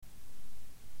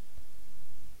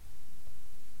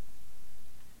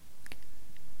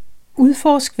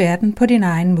Udforsk verden på din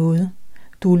egen måde.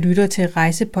 Du lytter til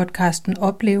rejsepodcasten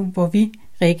OPLEV, hvor vi,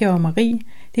 Rikke og Marie,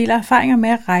 deler erfaringer med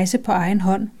at rejse på egen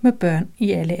hånd med børn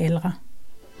i alle aldre.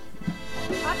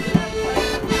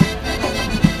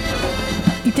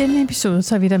 I denne episode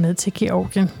så er vi der med til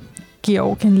Georgien.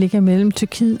 Georgien ligger mellem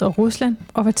Tyrkiet og Rusland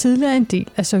og var tidligere en del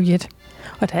af Sovjet.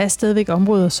 Og der er stadigvæk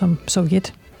områder, som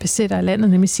Sovjet besætter af landet,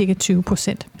 nemlig ca.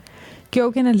 20%.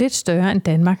 Georgien er lidt større end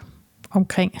Danmark,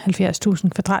 omkring 70.000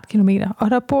 kvadratkilometer,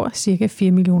 og der bor ca.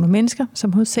 4 millioner mennesker,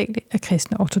 som hovedsageligt er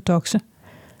kristne ortodokse.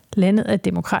 Landet er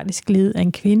demokratisk ledet af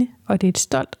en kvinde, og det er et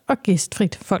stolt og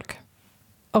gæstfrit folk.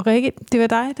 Og Rikke, det var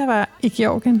dig, der var i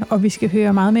Georgien, og vi skal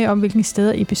høre meget mere om, hvilke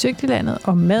steder I besøgte i landet,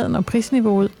 om maden og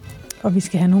prisniveauet, og vi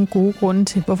skal have nogle gode grunde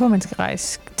til, hvorfor man skal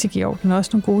rejse til Georgien, og også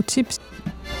nogle gode tips.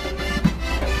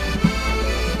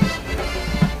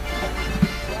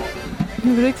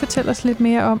 Nu vil du ikke fortælle os lidt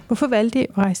mere om, hvorfor valgte I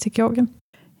at rejse til Georgien?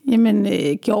 Jamen,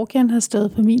 Georgien har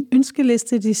stået på min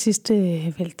ønskeliste de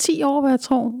sidste 10 år, hvad jeg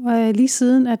tror. Lige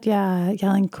siden, at jeg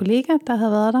havde en kollega, der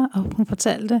havde været der, og hun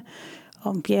fortalte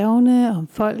om bjergene, om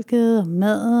folket, om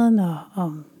maden og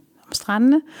om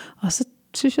strandene. Og så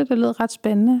synes jeg, det lød ret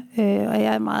spændende. Og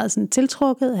jeg er meget sådan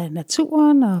tiltrukket af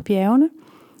naturen og bjergene.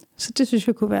 Så det synes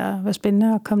jeg kunne være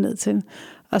spændende at komme ned til.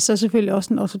 Og så selvfølgelig også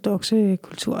den ortodokse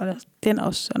kultur. Den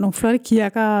også, og nogle flotte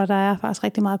kirker, og der er faktisk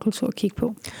rigtig meget kultur at kigge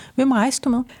på. Hvem rejste du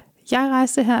med? Jeg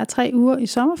rejste her 3 uger i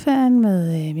sommerferien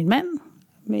med min mand,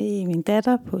 med min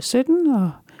datter på 17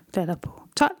 og datter på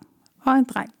 12 og en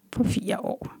dreng på 4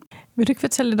 år. Vil du ikke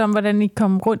fortælle lidt om, hvordan I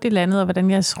kom rundt i landet, og hvordan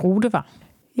jeres rute var?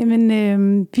 Jamen,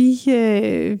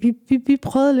 vi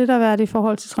prøvede lidt at være det i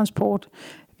forhold til transport.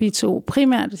 Vi tog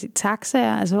primært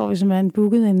taxaer, altså hvor vi simpelthen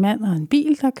bookede en mand og en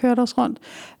bil, der kørte os rundt.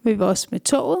 Vi var også med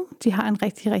toget. De har en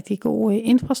rigtig, rigtig god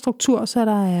infrastruktur, så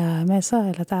der er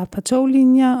der er et par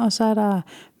toglinjer, og så er der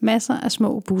masser af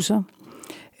små busser.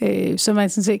 Så man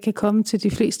sådan set kan komme til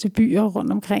de fleste byer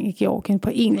rundt omkring i Georgien på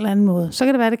en eller anden måde. Så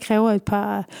kan det være, at det kræver et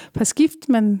par skift,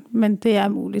 men det er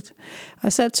muligt.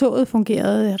 Og så toget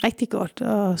fungerede rigtig godt,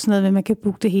 og sådan noget, at man kan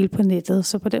booke det hele på nettet.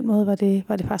 Så på den måde var det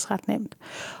faktisk ret nemt.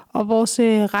 Og vores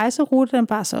rejserute, den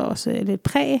bar så også lidt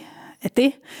præg af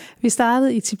det. Vi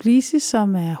startede i Tbilisi,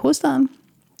 som er hovedstaden,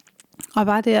 og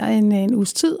var der en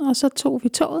uges tid, og så tog vi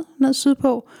toget ned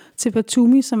sydpå til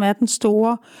Batumi, som er den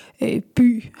store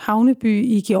havneby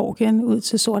i Georgien, ud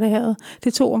til Sortehavet.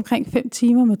 Det tog omkring 5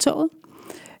 timer med toget,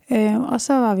 og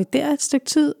så var vi der et stykke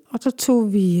tid, og så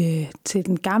tog vi til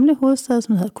den gamle hovedstad,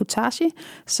 som hedder Kutaisi,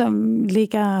 som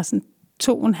ligger sådan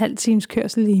 2,5 times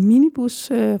kørsel i minibus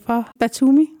fra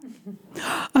Batumi.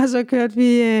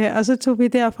 Og så tog vi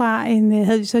derfra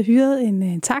havde vi så hyret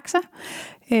en taxa,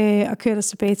 og kørte os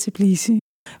tilbage til Tbilisi.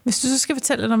 Hvis du så skal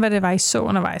fortælle lidt om, hvad det var, I så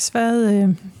undervejs,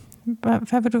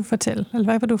 hvad vil du fortælle, eller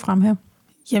hvad vil du fremhæve?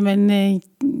 Jamen,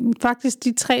 faktisk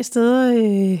de 3 steder,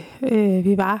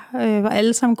 vi var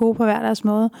alle sammen gode på hver deres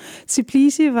måde.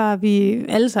 Tbilisi var vi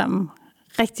alle sammen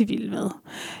rigtig vilde med.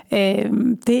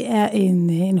 Det er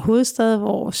en hovedstad,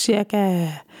 hvor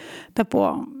der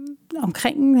bor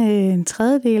omkring en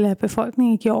tredjedel af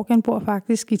befolkningen i Georgien bor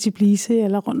faktisk i Tbilisi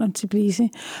eller rundt om Tbilisi.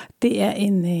 Det er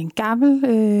en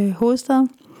gammel hovedstad,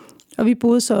 og vi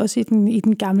boede så også i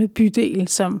den gamle bydel,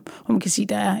 hvor man kan sige,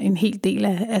 der er en hel del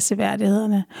af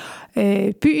seværdighederne.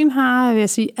 Byen har, vil jeg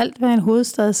sige, alt hvad en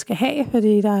hovedstad skal have,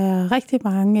 fordi der er rigtig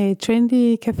mange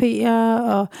trendy caféer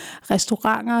og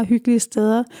restauranter og hyggelige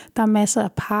steder. Der er masser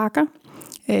af parker.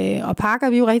 Og parker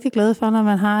er vi jo rigtig glade for, når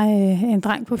man har en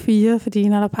dreng på 4, fordi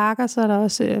når der parker, så er der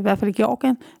også, i hvert fald i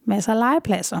Georgien, masser af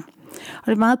legepladser. Og det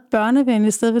er et meget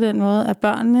børnevenligt sted på den måde, at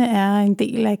børnene er en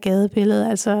del af gadebilledet.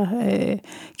 Altså,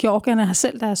 georgierne har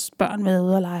selv deres børn med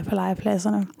ude at lege på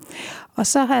legepladserne. Og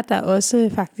så har der også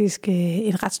faktisk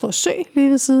en ret stor sø lige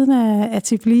ved siden af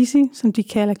Tbilisi, som de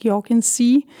kalder Georgian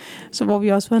Sea, så hvor vi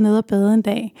også var nede og bade en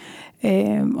dag.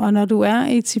 Og når du er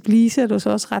i Tbilisi, er du så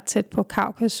også ret tæt på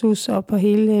Kaukasus og på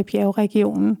hele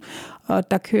bjergregionen.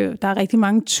 Og der er rigtig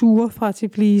mange ture fra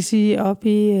Tbilisi op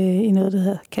i noget, der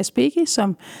hedder Kaspeki,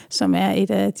 som er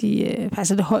et af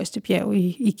faktisk det højeste bjerg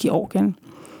i Georgien.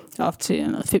 Op til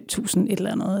 5.000 et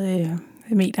eller andet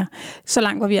meter. Så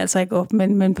langt var vi altså ikke op,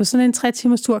 men på sådan en 3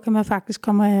 timers tur kan man faktisk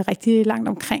komme rigtig langt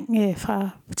omkring fra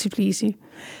Tbilisi.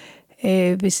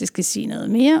 Hvis jeg skal sige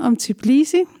noget mere om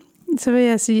Tbilisi, så vil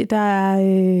jeg sige, at der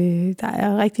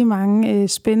er rigtig mange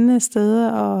spændende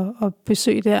steder at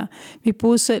besøge der. Vi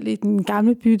boede selv i den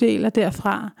gamle bydel, og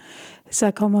derfra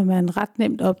så kommer man ret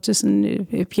nemt op til sådan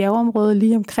et bjergeområde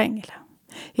lige omkring, eller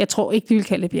Jeg tror ikke, de vil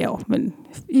kalde det bjerg, men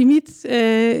i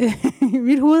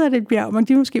mit hoved er det et bjerg, men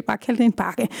de måske bare kalde det en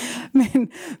bakke.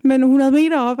 Men 100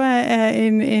 meter op er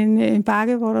en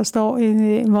bakke, hvor der står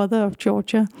en Mother of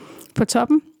Georgia på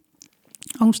toppen.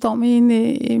 Og hun står med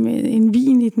en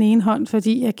vin i den ene hånd,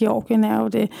 fordi at Georgien er jo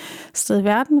det sted i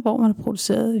verden, hvor man har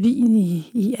produceret vin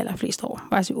i allerflest år,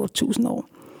 faktisk 8.000 år,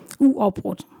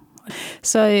 uafbrudt.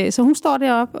 Så hun står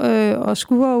deroppe og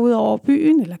skuer ud over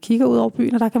byen, eller kigger ud over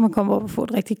byen, og der kan man komme op og få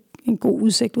en god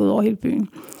udsigt ud over hele byen.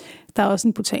 Der er også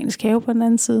en botanisk have på den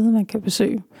anden side, man kan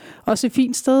besøge. Også et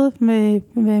fint sted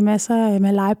med masser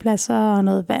med legepladser og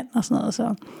noget vand og sådan noget,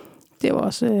 så det var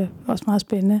også meget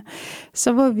spændende.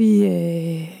 Så var vi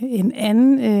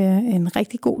en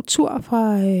rigtig god tur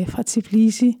fra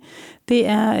Tbilisi. Det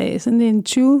er sådan en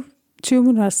 20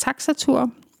 minutters taxatur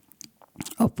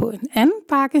og på en anden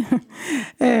bakke.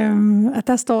 Og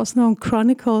der står sådan nogle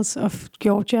Chronicles of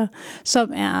Georgia,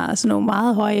 som er sådan nogle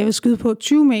meget høje, jeg vil skyde på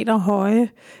 20 meter høje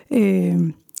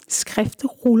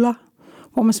skriftruller,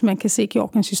 hvor man kan se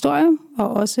Georgiens historie, og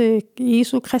også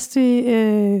Jesu Kristi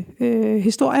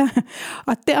historie.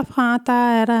 Og derfra,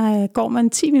 går man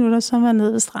 10 minutter, så er man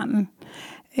nede ved stranden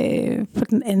på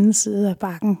den anden side af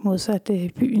bakken, modsat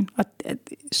byen. Og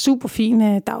super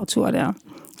fine dagtur der,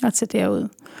 at tage derud.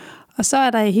 Og så er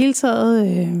der i hele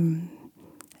taget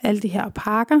alle de her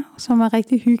parker, som er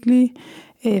rigtig hyggelige.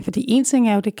 Fordi en ting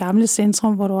er jo det gamle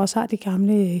centrum, hvor du også har de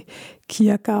gamle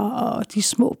kirker og de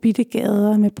små bitte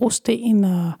gader med brosten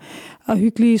og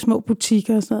hyggelige små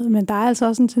butikker og sådan noget. Men der er altså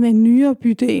også sådan en nyere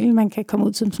bydel, man kan komme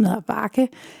ud til sådan noget bakke.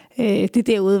 Det er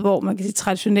derude, hvor man kan sige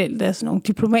traditionelt, at sådan nogle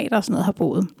diplomater og sådan noget har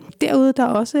boet. Derude der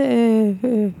er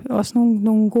også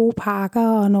nogle gode parker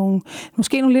og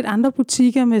måske nogle lidt andre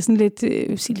butikker med sådan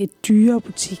lidt dyre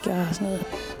butikker og sådan noget.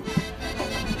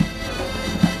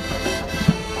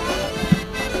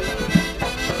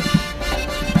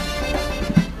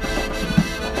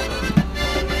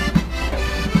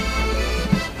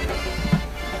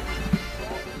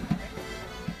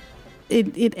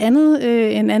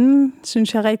 En anden,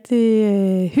 synes jeg,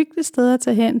 rigtig hyggeligt sted at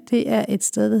tage hen, det er et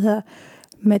sted, der hedder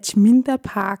Majminda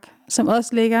Park, som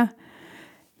også ligger,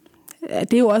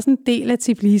 det er jo også en del af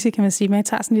Tbilisi, kan man sige. Man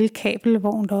tager sådan en lille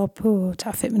kabelvogn deroppe på,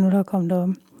 tager 5 minutter at komme derop.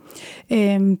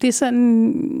 Det er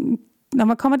sådan, når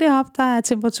man kommer derop, der er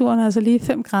temperaturen altså lige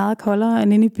 5 grader koldere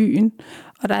end inde i byen,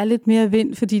 og der er lidt mere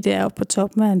vind, fordi det er oppe på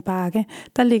toppen af en bakke.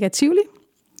 Der ligger Tivoli.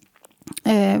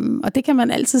 Og det kan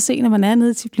man altid se, når man er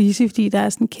nede i Tbilisi, fordi der er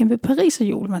sådan en kæmpe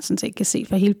pariserhjul, man sådan set kan se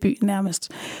fra hele byen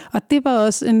nærmest. Og det var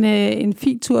også en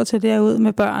fin tur til derud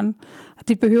med børn. Og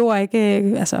de behøver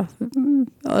ikke,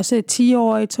 også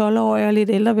 10-årige, 12-årige og lidt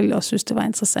ældre ville også synes, det var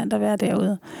interessant at være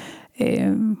derude.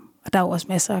 Og der er jo også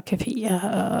masser af caféer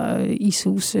og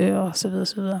ishuse og så videre,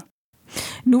 så videre.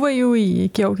 Nu var I jo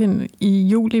i Georgien i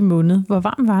juli måned. Hvor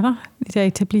varmt var der i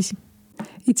Tbilisi?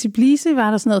 I Tbilisi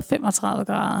var der sådan noget 35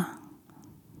 grader.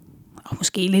 Og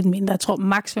måske lidt mindre. Jeg tror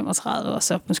maks 35, og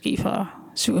så måske fra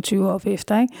 27 op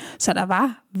efter. Ikke? Så der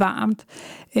var varmt.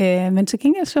 Men til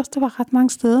gengæld synes jeg, der var ret mange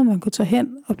steder, man kunne tage hen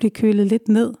og blive kølet lidt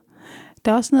ned.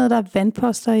 Der er også noget, der er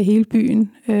vandposter i hele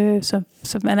byen.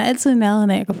 Så man er altid i nærheden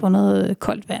af at få noget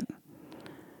koldt vand.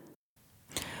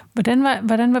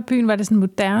 Hvordan var byen? Var det sådan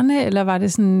moderne, eller var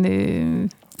det sådan...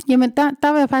 Jamen,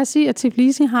 der vil jeg faktisk sige, at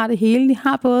Tbilisi har det hele. De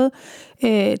har både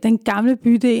den gamle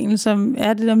bydel, som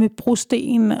er det der med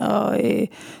brosten og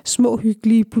små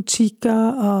hyggelige butikker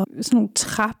og sådan nogle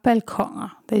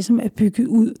træbalkoner, der ligesom er bygget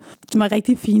ud, som er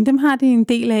rigtig fine. Dem har de en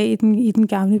del af i den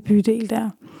gamle bydel der.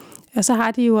 Og så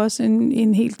har de jo også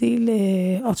en hel del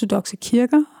ortodokse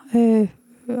kirker,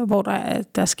 hvor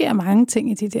der sker mange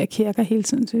ting i de der kirker hele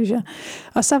tiden, synes jeg.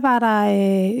 Og så var der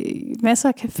masser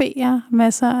af caféer,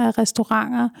 masser af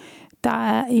restauranter. Der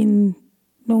er en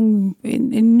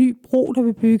ny bro, der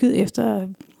blev bygget efter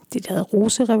det, der hedder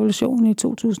Roserevolutionen i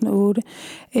 2008,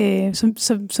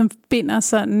 som binder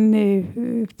sådan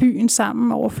byen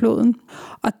sammen over floden.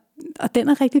 Og den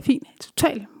er rigtig fin.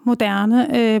 Totalt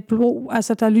moderne bro,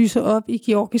 altså der lyser op i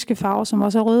georgiske farver, som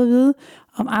også er røde og hvide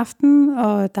om aftenen,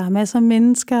 og der er masser af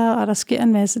mennesker, og der sker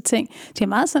en masse ting. De er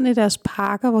meget sådan i deres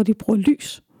parker, hvor de bruger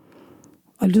lys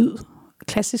og lyd,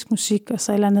 klassisk musik, og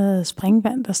så et eller andet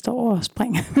springvand, der står og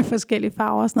springer med forskellige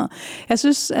farver og sådan noget. Jeg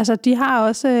synes, altså, de har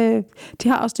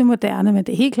også det moderne, men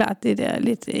det er helt klart det der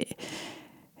lidt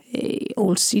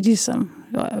old city,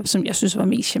 som jeg synes var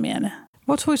mest charmerende.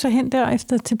 Hvor tog I så hen der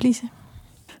efter Tbilisi?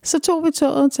 Så tog vi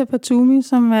toget til Batumi,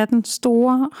 som er den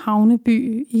store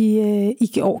havneby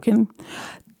i Georgien.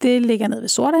 Det ligger nede ved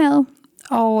Sortehavet,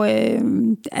 og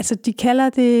de kalder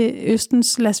det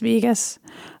Østens Las Vegas.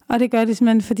 Og det gør de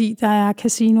simpelthen, fordi der er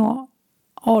casinoer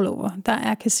all over. Der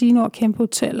er casinoer, kæmpe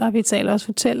hoteller. Vi taler også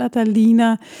hoteller, der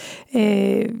ligner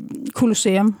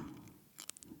Colosseum.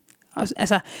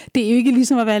 Altså, det er jo ikke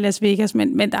ligesom at være i Las Vegas,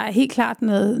 men der er helt klart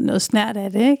noget snært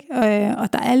af det, ikke?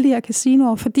 Og der er alle de her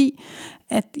casinoer, fordi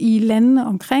at i landene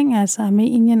omkring, altså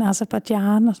Armenien,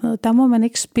 Aserbajdsjan og sådan noget, der må man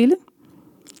ikke spille.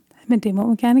 Men det må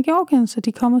man gerne i Georgien, så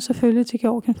de kommer selvfølgelig til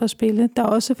Georgien for at spille. Der er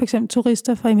også for eksempel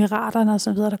turister fra Emiraterne og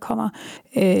så videre, der kommer.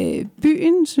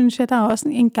 Byen, synes jeg, der er også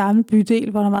en gammel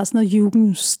bydel, hvor der er meget sådan noget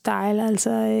jugendstyle, altså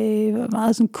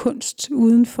meget sådan kunst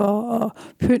udenfor, og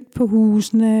pynt på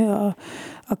husene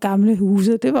og gamle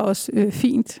huse. Det var også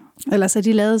fint. Ellers har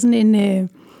de lavet sådan en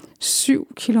 7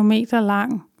 kilometer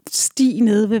lang sti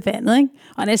nede ved vandet, ikke?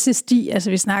 Og næste sti, altså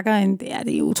vi snakker det er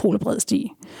en utrolig bred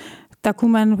sti. Der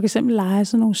kunne man for eksempel leje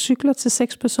sådan nogle cykler til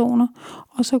 6 personer,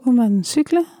 og så kunne man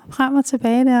cykle frem og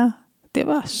tilbage der. Det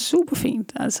var super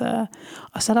fint, altså.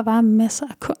 Og så er der bare masser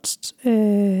af kunst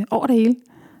over det hele.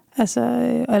 Altså,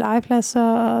 og legepladser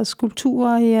og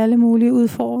skulpturer i alle mulige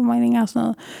udformninger og sådan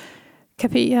noget.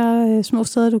 Caféer, små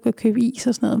steder, du kan købe is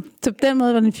og sådan noget. Så på den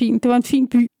måde var det fint. Det var en fin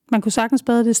by. Man kunne sagtens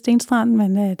bade det stenstrand,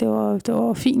 men det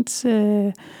var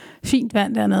fint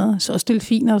vand dernede. Så også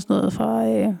delfiner og sådan noget fra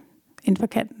inden for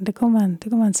kanten. Det kunne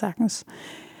man sagtens.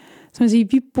 Så man siger,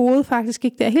 vi boede faktisk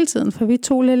ikke der hele tiden, for vi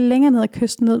tog lidt længere ned ad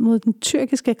kysten, ned mod den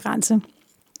tyrkiske grænse.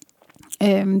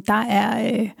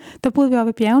 Der boede vi oppe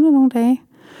i bjergene nogle dage.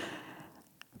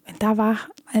 Men der var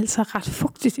altså ret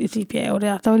fugtigt i de bjerge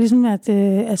der. Der var ligesom,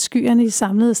 at skyerne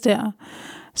samledes der.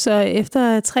 Så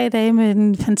efter 3 dage med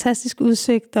en fantastisk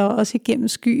udsigt, og også igennem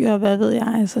skyer, og hvad ved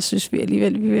jeg, så synes vi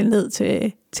alligevel, vi ville ned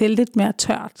til lidt mere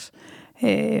tørt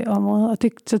område. Og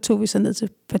så tog vi så ned til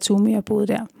Batumi og boede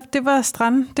der. Det var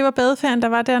strand, det var badeferien, der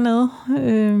var dernede.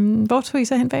 Hvor tog I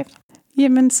så hen bagefter?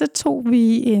 Jamen, så tog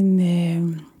vi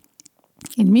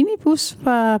en minibus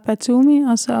fra Batumi,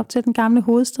 og så op til den gamle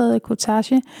hovedstad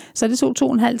Kotashi. Så det tog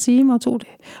 2,5 timer,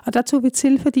 og der tog vi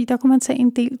til, fordi der kunne man tage en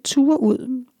del ture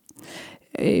ud.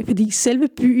 Fordi selve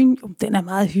byen, den er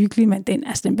meget hyggelig, men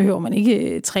den behøver man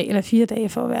ikke 3 eller 4 dage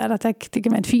for at være der. Det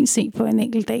kan man fint se på en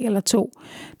enkelt dag eller 2.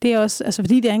 Det er også, altså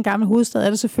fordi det er en gammel hovedstad, er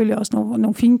der selvfølgelig også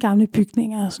nogle fine gamle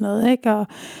bygninger og sådan noget, ikke? Og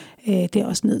det er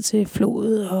også ned til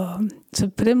flodet. Så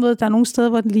på den måde, der er nogle steder,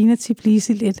 hvor den ligner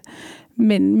Tbilisi lidt.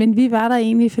 Men vi var der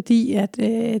egentlig, fordi at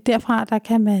derfra, der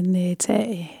kan man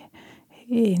tage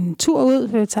en tur ud,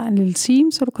 hvor vi tager en lille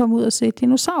time, så du kommer ud og ser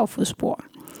dinosaurfodspor.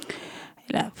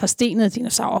 Eller forstenet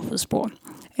dinosaurfodspor.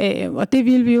 Og det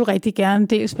ville vi jo rigtig gerne,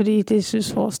 dels fordi det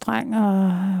synes vores dreng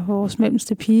og vores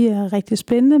mellemste pige er rigtig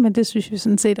spændende, men det synes vi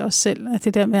sådan set også selv, at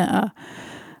det der med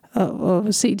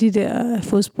at se de der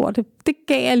fodspor, det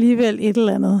gav alligevel et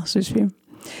eller andet, synes vi.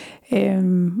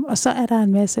 Og så er der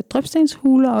en masse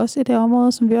drøbstenshuler også i det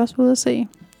område, som vi også var ude at se.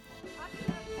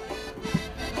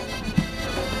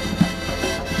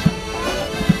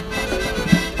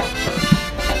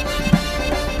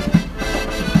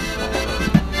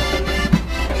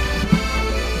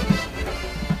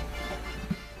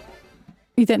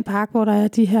 I den park, hvor der er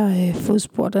de her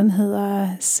fodspor, den hedder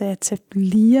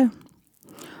Satablia.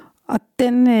 Og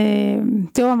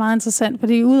det var meget interessant,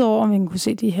 fordi udover at man kunne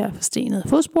se de her forstenede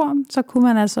fodspor, så kunne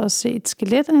man altså også se et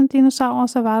skelet af en dinosaur,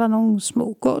 så var der nogle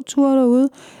små gåture derude,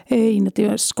 det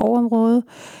var et skovområde.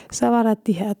 Så var der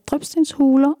de her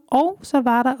drøbstenshuler, og så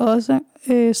var der også,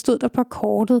 stod der på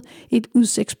kortet, et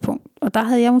udsigtspunkt. Og der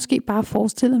havde jeg måske bare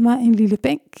forestillet mig en lille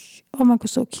bænk, hvor man kunne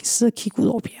sidde og kigge ud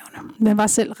over bjergene. Den var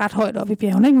selv ret højt oppe i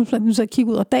bjergene, ikke? Man kunne så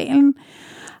kigge ud over dalen.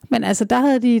 Men altså,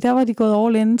 der var de gået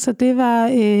all in, så det var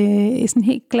sådan en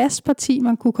helt glasparti,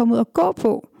 man kunne komme ud og gå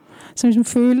på, som ligesom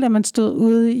følte, at man stod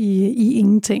ude i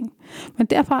ingenting. Men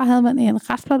derfra havde man en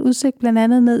ret flot udsigt, blandt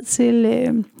andet ned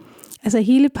til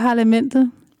hele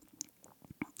parlamentet.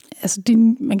 Altså,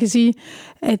 man kan sige,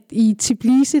 at i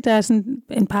Tbilisi, der er sådan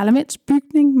en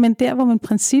parlamentsbygning, men der, hvor man i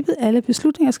princippet alle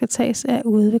beslutninger skal tages, er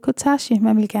ude ved Kotashi.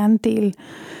 Man vil gerne dele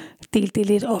det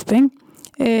lidt op, ikke?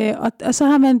 Og så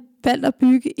har man valgt at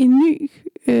bygge en ny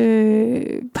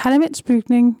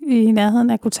parlamentsbygning i nærheden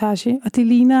af Kotashi, og det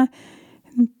ligner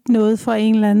noget fra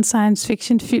en eller anden science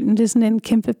fiction film. Det er sådan en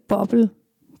kæmpe boble,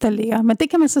 der ligger. Men det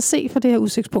kan man så se fra det her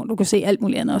udsigtspunkt. Du kan se alt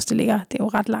muligt andet også, det ligger. Det er jo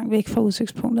ret langt væk fra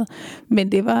udsigtspunktet.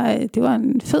 Men det var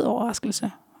en fed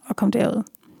overraskelse at komme derud.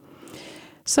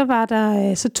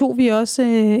 Så tog vi også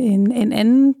en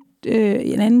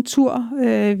anden tur.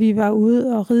 Vi var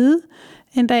ude og ride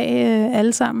en dag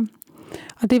alle sammen.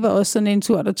 Og det var også sådan en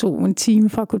tur, der tog en time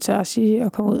fra Kotashi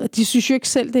og kom ud. Og de synes jo ikke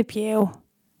selv, det er bjerge.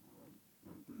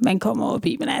 man kommer op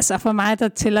i. Men altså for mig, der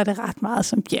tæller det ret meget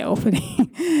som bjerg, fordi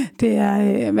det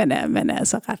er, man er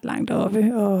altså ret langt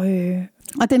oppe.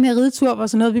 Og den her ridetur var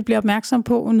så noget, vi blev opmærksom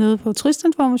på nede på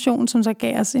turistinformationen, som så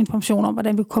gav os information om,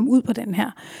 hvordan vi kom ud på den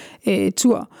her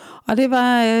tur. Og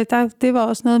det var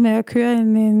også noget med at køre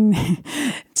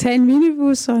tage en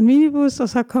minibus, og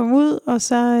så komme ud, og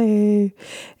så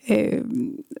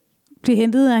blive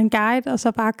hentet af en guide, og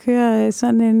så bare køre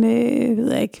sådan en,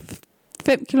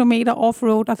 5 kilometer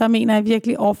off-road, og der mener jeg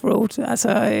virkelig off-road.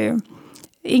 Altså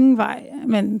ingen vej,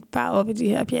 men bare op i de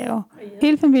her bjerge.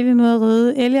 Hele familien ude at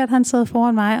ride. Elliot, han sad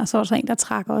foran mig, og så var der en, der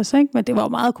trak os, ikke? Men det var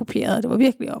meget kopieret, det var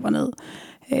virkelig op og ned.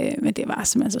 Men det var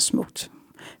simpelthen så smukt.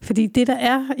 Fordi det, der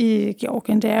er i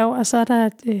Georgien, det er jo, og så er der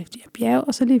de her bjerge,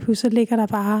 og så lige pludselig ligger der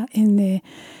bare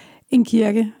en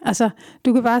kirke. Altså,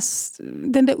 du kan bare,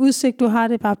 den der udsigt, du har,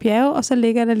 det er bare bjerge, og så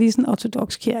ligger der lige sådan en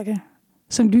ortodoks kirke,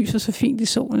 som lyser så fint i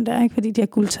solen der, ikke? Fordi de har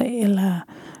guldtag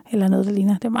eller noget, der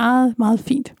ligner. Det er meget, meget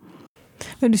fint.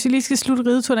 Men hvis vi lige skal slutte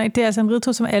rideturen af, det er altså en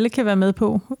ridetur, som alle kan være med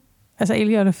på. Altså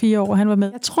Elliot er 4 år, han var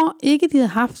med. Jeg tror ikke, de havde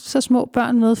haft så små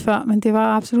børn med før, men det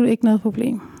var absolut ikke noget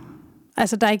problem.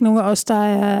 Altså, der er ikke nogen af os, der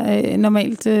er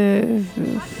normalt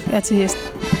er til hest.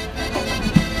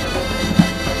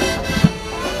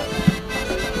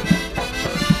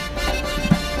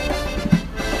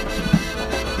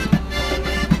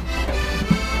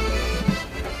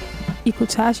 I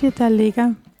Kutashi,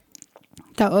 der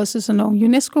er også sådan nogle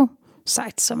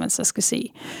UNESCO-sites, som man så skal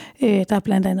se. Der er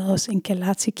blandt andet også en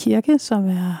Galati kirke, som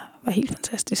var helt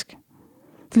fantastisk.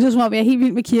 Det lyder som om, jeg er helt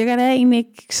vild med kirker. Det er egentlig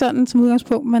ikke sådan som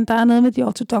udgangspunkt, men der er noget med de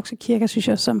ortodokse kirker, synes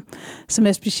jeg, som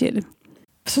er specielle.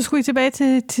 Så skulle I tilbage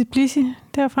til Tbilisi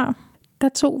derfra?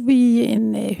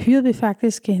 Der hyrede vi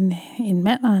faktisk en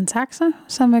mand og en taxa,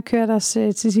 som har kørt os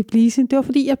til Tbilisi. Det var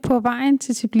fordi, at på vejen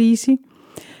til Tbilisi,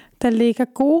 der ligger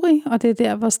Gori, og det er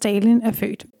der, hvor Stalin er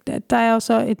født. Der er jo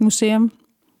så et museum,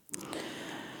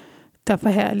 der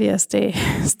forherliger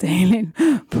Stalin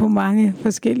på mange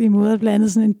forskellige måder, blandt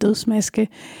andet sådan en dødsmaske.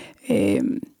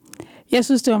 Jeg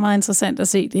synes, det var meget interessant at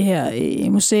se det her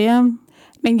museum,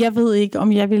 men jeg ved ikke,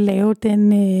 om jeg vil lave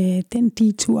den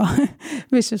detur,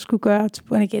 hvis jeg skulle gøre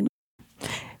turen igen.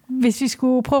 Hvis vi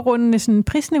skulle prøve at runde sådan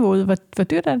prisniveauet, hvor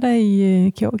dyrt er der i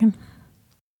Georgien?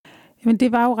 Jamen,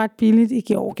 det var jo ret billigt i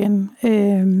Georgien.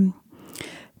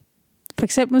 For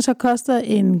eksempel så koster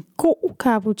en god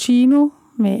cappuccino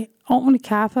med ordentlig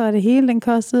kaffe og det hele, den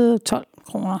kostede 12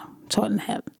 kroner,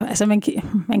 12,5. Altså man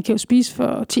kan jo spise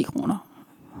for 10 kroner,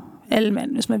 alle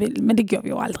mand, hvis man vil, men det gjorde vi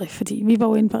jo aldrig, fordi vi var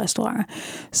jo inde på restauranter.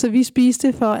 Så vi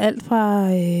spiste for alt fra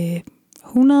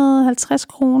 150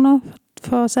 kroner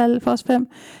for os 5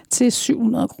 til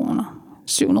 700 kroner.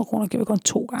 700 kroner gjorde vi kun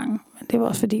 2 gange, men det var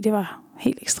også fordi, det var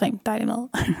helt ekstremt dejlig mad.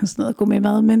 Sådan noget god med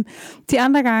mad. Men de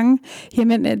andre gange,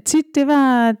 jamen tit det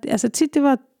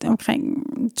var omkring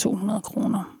 200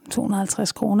 kroner,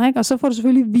 250 kroner, ikke? Og så får du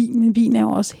selvfølgelig vin, men vin er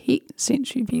jo også helt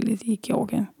sindssygt billigt i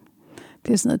Georgien.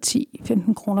 Det er sådan noget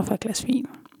 10-15 kroner for et glas vin.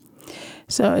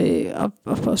 Så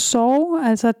og for at sove,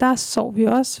 altså der sover vi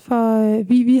også, for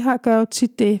vi gør jo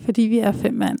tit det, fordi vi er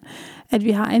 5 mand, at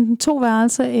vi har enten 2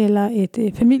 værelser eller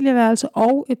et familieværelse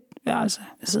og et værelse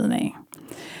ved siden af.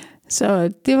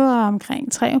 Så det var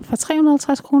omkring fra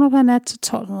 350 kroner per nat til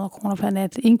 1200 kroner per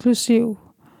nat, inklusiv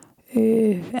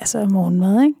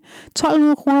morgenmad, ikke?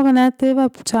 1200 kroner per nat, det var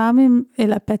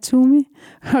Batumi,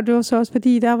 og det var så også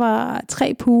fordi, der var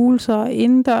 3 pools, og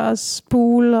indendørs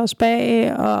pool og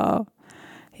spa, og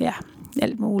ja,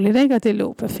 alt muligt, ikke? Og det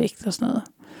lå perfekt og sådan noget.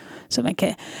 Så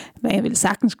man ville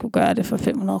sagtens kunne gøre det for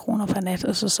 500 kroner per nat,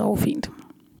 og så sove fint.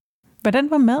 Hvordan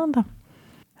var maden der?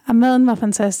 Og maden var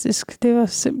fantastisk. Det var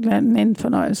simpelthen en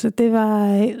fornøjelse. Det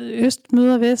var øst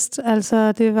møder vest.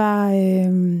 Altså, det var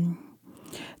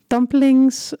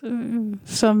dumplings,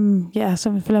 som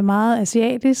er meget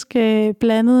asiatisk,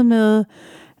 blandet med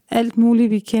alt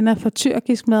muligt, vi kender fra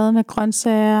tyrkisk mad med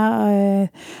grøntsager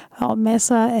og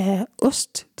masser af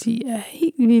ost. De er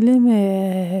helt vilde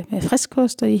med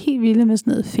friskost, og de er helt vilde med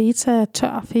sådan noget feta,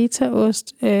 tør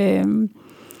fetaost.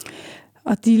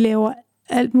 Og de laver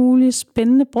alt muligt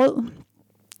spændende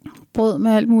brød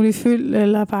med alt muligt fyld,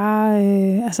 eller bare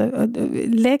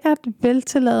lækkert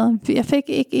veltilladet. Jeg fik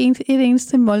ikke et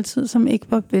eneste måltid, som ikke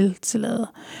var veltilladet.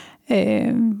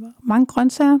 Mange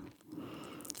grøntsager.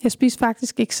 Jeg spiser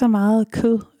faktisk ikke så meget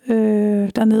kød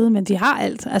dernede, men de har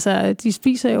alt. Altså, de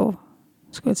spiser jo,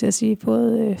 skulle jeg til at sige,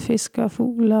 både fisk og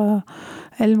fugl og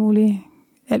alt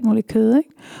muligt kød, ikke?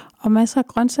 Og masser af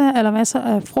grøntsager, eller masser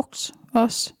af frugt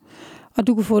også. Og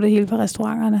du kunne få det hele på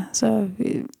restauranterne. Så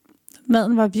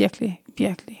maden var virkelig,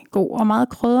 virkelig god. Og meget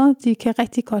krydder. De kan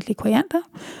rigtig godt lide koriander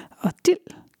og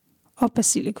dild og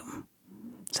basilikum.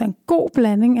 Så en god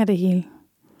blanding af det hele.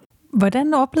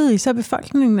 Hvordan oplevede I så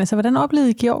befolkningen? Altså, hvordan oplevede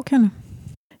I georgierne?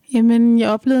 Jamen, jeg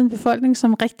oplevede en befolkning,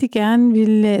 som rigtig gerne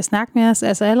ville snakke med os.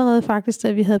 Altså allerede faktisk,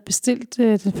 da vi havde bestilt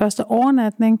den første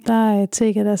overnatning, der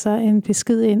tækkede der så en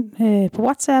besked ind på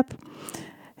WhatsApp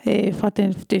fra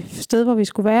det sted, hvor vi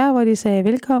skulle være, hvor de sagde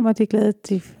velkommen, og de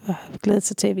glædede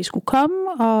sig til, at vi skulle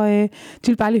komme, og de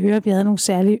ville bare lige høre, at vi havde nogle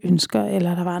særlige ønsker,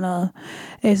 eller der var noget.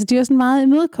 Så de var sådan meget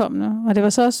imødekommende, og det var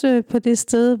så også på det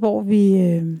sted, hvor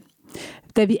vi...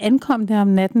 Da vi ankom der om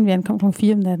natten, vi ankom kl.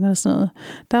 4 om natten eller sådan noget,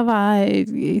 der var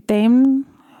damen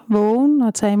vågen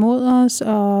og tage imod os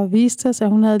og viste os, at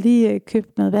hun havde lige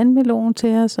købt noget vandmelon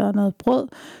til os og noget brød.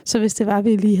 Så hvis det var, at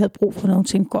vi lige havde brug for nogle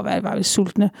ting, går være, var vi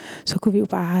sultne, så kunne vi jo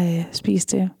bare spise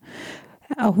det.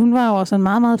 Og hun var jo også en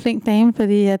meget, meget flink dame,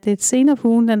 fordi at det senere på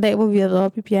ugen, den dag, hvor vi havde været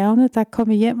oppe i bjergene, der kom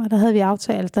vi hjem, og der havde vi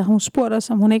aftalt, da hun spurgte os,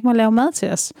 om hun ikke må lave mad til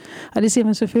os. Og det siger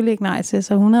man selvfølgelig ikke nej til,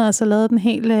 så hun havde altså lavet den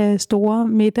helt store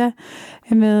middag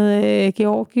med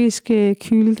georgisk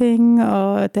kylling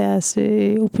og deres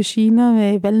auberginer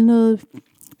med valnød,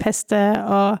 pasta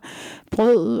og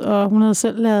brød, og hun havde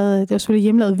selv lavet, det var selvfølgelig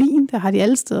hjemmelavet vin, der har de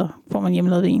alle steder, hvor man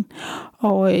hjemmelavet vin,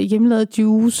 og hjemmelavet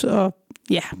juice, og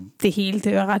ja, det hele,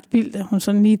 det var ret vildt, at hun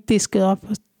sådan lige diskede op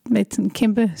med sådan en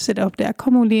kæmpe setup der.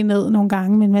 Kom hun lige ned nogle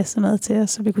gange med en masse mad til os,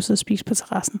 så vi kunne sidde og spise på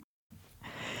terrassen.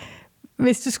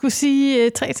 Hvis du skulle sige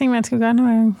 3 ting, man skal gøre, når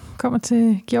man kommer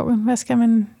til Georgien, hvad skal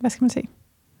man se?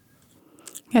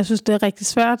 Jeg synes, det er rigtig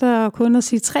svært at kun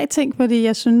sige 3 ting, fordi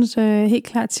jeg synes helt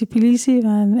klart, at Tbilisi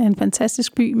var en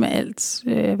fantastisk by med alt,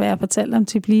 hvad jeg fortalte om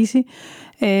Tbilisi.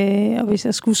 Og hvis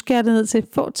jeg skulle skære det ned til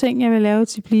få ting, jeg vil lave i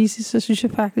Tbilisi, så synes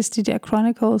jeg faktisk, de der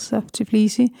Chronicles of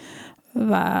Tbilisi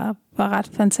var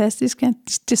ret fantastiske.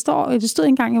 Det stod ikke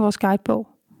engang i vores guidebog.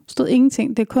 Det stod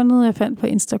ingenting. Det er kun noget, jeg fandt på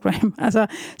Instagram. Altså,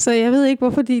 så jeg ved ikke,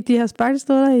 hvorfor de har faktisk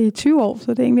stået der i 20 år,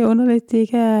 så det er egentlig underligt, at de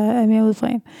ikke er mere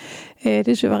udfredet. Det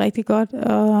synes jeg var rigtig godt.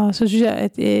 Og så synes jeg,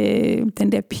 at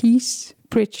den der Peace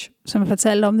Bridge, som jeg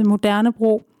fortalte om, den moderne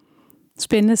bro,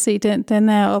 spændende at se den. Den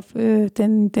er op,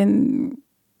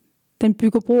 den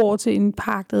bygger bro over til en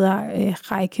park, der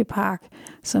hedder Rijkepark,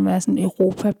 som er sådan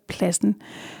Europapladsen.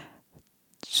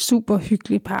 Super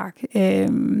hyggelig park,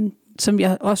 som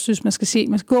jeg også synes, man skal se.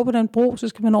 Man skal gå på den bro, så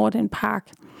skal man over den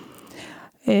park.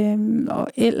 Og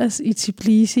ellers i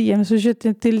Tbilisi, jamen synes jeg,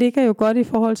 det ligger jo godt i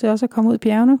forhold til også at komme ud i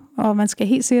bjergene, og man skal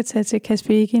helt sikkert tage til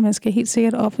Kaspeki, man skal helt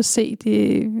sikkert op og se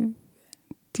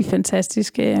de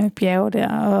fantastiske bjerge der,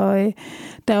 og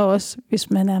der er også, hvis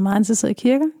man er meget interesseret i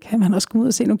kirker, kan man også komme ud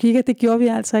og se nogle kirker. Det gjorde vi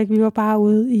altså ikke, vi var bare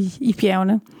ude i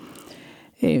bjergene.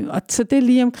 Og så det er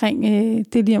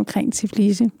lige omkring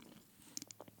Tbilisi.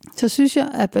 Så synes jeg,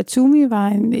 at Batumi var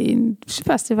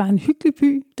det var en hyggelig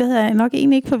by. Det havde jeg nok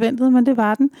egentlig ikke forventet, men det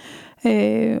var den.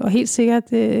 Og helt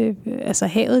sikkert, altså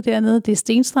havet dernede, det er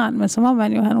stenstrand, men så må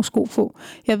man jo have nogle sko på.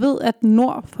 Jeg ved, at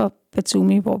nord for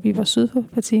Batumi, hvor vi var syd for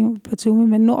Batumi,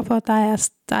 men nord for, der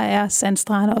er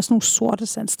sandstrande, også nogle sorte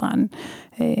sandstrande,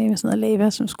 med sådan noget lava,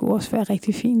 som skulle også være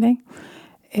rigtig fint,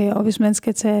 ikke? Og hvis man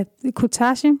skal tage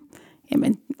Kutashi,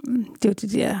 jamen, det er jo de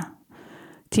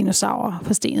der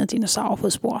forstenede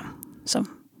dinosaurfodspor, som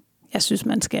jeg synes,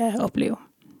 man skal opleve.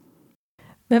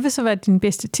 Hvad vil så være dine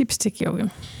bedste tips til Georgien?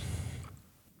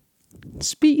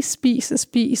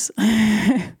 Spis.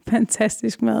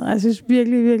 Fantastisk mad. Jeg synes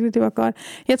virkelig, virkelig, det var godt.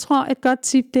 Jeg tror, et godt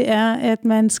tip, det er, at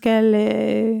man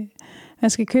skal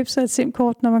købe sig et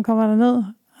SIM-kort, når man kommer derned,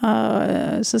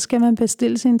 og så skal man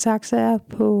bestille sine taxaer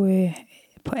på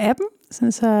appen,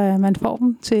 så man får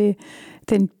dem til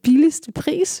den billigste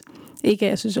pris. Ikke,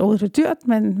 jeg synes overhovedet, det er dyrt,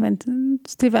 men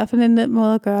det er i hvert fald en nem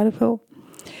måde at gøre det på.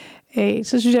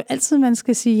 Så synes jeg altid, man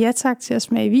skal sige ja tak til at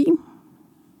smage vin.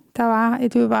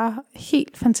 Det var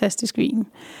helt fantastisk vin.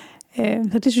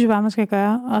 Så det synes jeg bare, man skal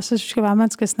gøre. Og så synes jeg bare, man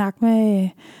skal snakke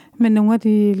med nogle af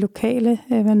de lokale,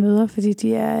 man møder, fordi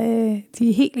de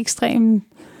er helt ekstremt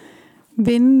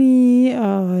venlige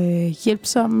og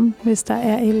hjælpsomme, hvis der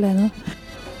er et eller andet.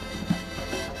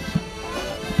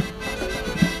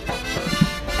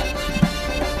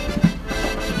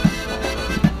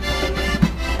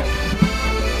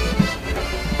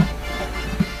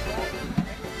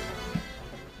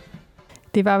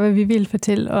 Det var, hvad vi ville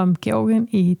fortælle om Georgien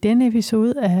i denne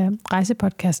episode af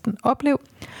rejsepodcasten OPLEV.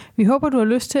 Vi håber, du har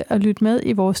lyst til at lytte med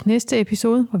i vores næste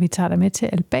episode, hvor vi tager dig med til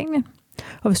Albanien.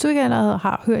 Og hvis du ikke allerede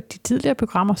har hørt de tidligere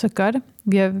programmer, så gør det.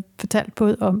 Vi har fortalt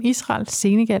både om Israel,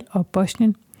 Senegal og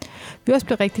Bosnien. Vi er også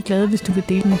blevet rigtig glade, hvis du vil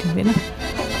dele med dine venner.